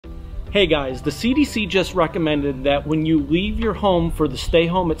Hey guys, the CDC just recommended that when you leave your home for the stay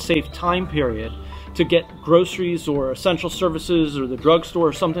home at safe time period to get groceries or essential services or the drugstore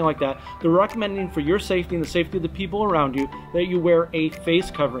or something like that, they're recommending for your safety and the safety of the people around you that you wear a face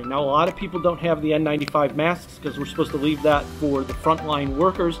covering. Now, a lot of people don't have the N95 masks because we're supposed to leave that for the frontline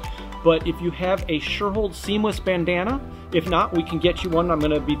workers, but if you have a Shurhold seamless bandana, if not, we can get you one. I'm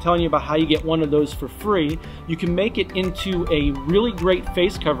going to be telling you about how you get one of those for free. You can make it into a really great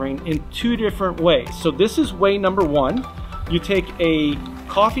face covering in two different ways. So this is way number one. You take a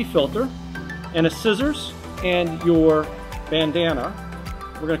coffee filter and a scissors and your bandana.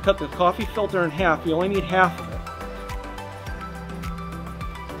 We're going to cut the coffee filter in half. You only need half of it.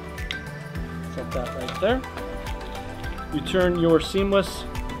 Set that right there. You turn your seamless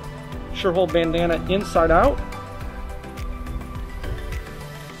Shurhold bandana inside out.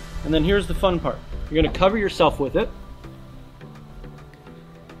 And then here's the fun part. You're going to cover yourself with it.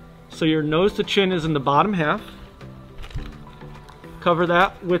 So your nose to chin is in the bottom half. Cover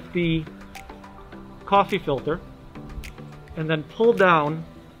that with the coffee filter. And then pull down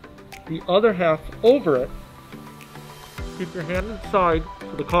the other half over it. Keep your hand inside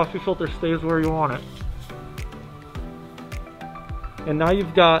so the coffee filter stays where you want it. And now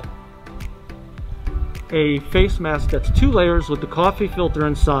you've got a face mask that's 2 layers with the coffee filter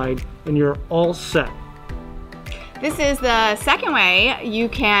inside, and you're all set. This is the second way you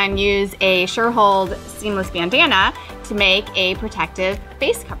can use a Shurhold seamless bandana to make a protective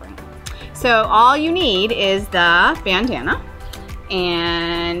face covering. So all you need is the bandana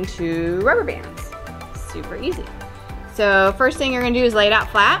and 2 rubber bands. Super easy. So first thing you're going to do is lay it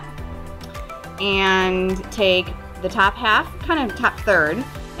out flat and take the top half, kind of top third,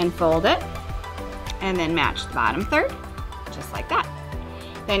 and fold it. And then match the bottom third, just like that.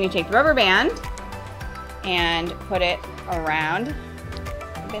 Then you take the rubber band and put it around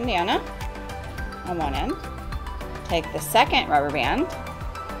the bandana on one end. Take the second rubber band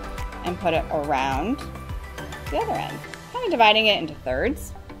and put it around the other end, kind of dividing it into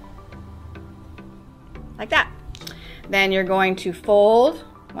thirds, like that. Then you're going to fold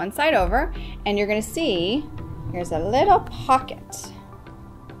one side over, and you're going to see here's a little pocket.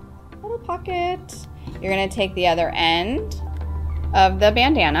 You're going to take the other end of the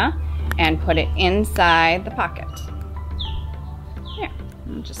bandana and put it inside the pocket. Here,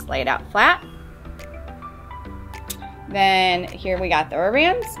 and just lay it out flat. Then here we got the rubber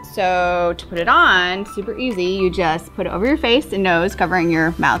bands. So to put it on, super easy. You just put it over your face and nose, covering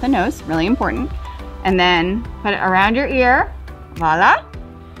your mouth and nose, really important. And then put it around your ear, voila.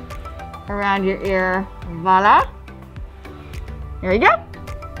 Around your ear, voila. There you go.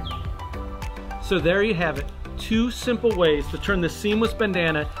 So there you have it. 2 simple ways to turn the seamless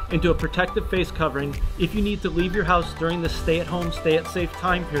bandana into a protective face covering if you need to leave your house during the stay-at-home, stay-at-safe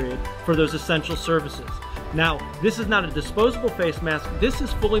time period for those essential services. Now, this is not a disposable face mask. This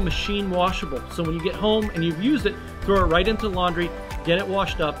is fully machine washable. So when you get home and you've used it, throw it right into laundry, get it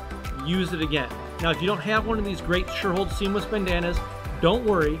washed up, use it again. Now, if you don't have one of these great Shurhold seamless bandanas, don't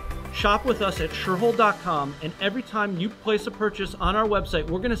worry. Shop with us at Shurhold.com, and every time you place a purchase on our website,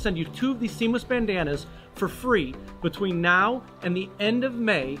 we're going to send you 2 of these seamless bandanas for free between now and the end of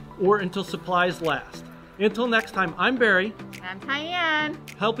May, or until supplies last. Until next time, I'm Barry. I'm Tyann.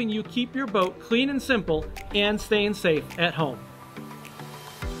 Helping you keep your boat clean and simple and staying safe at home.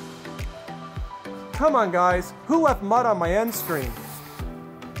 Come on guys, who left mud on my end screen?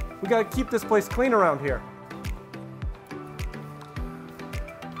 We gotta keep this place clean around here.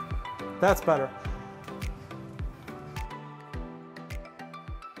 That's better.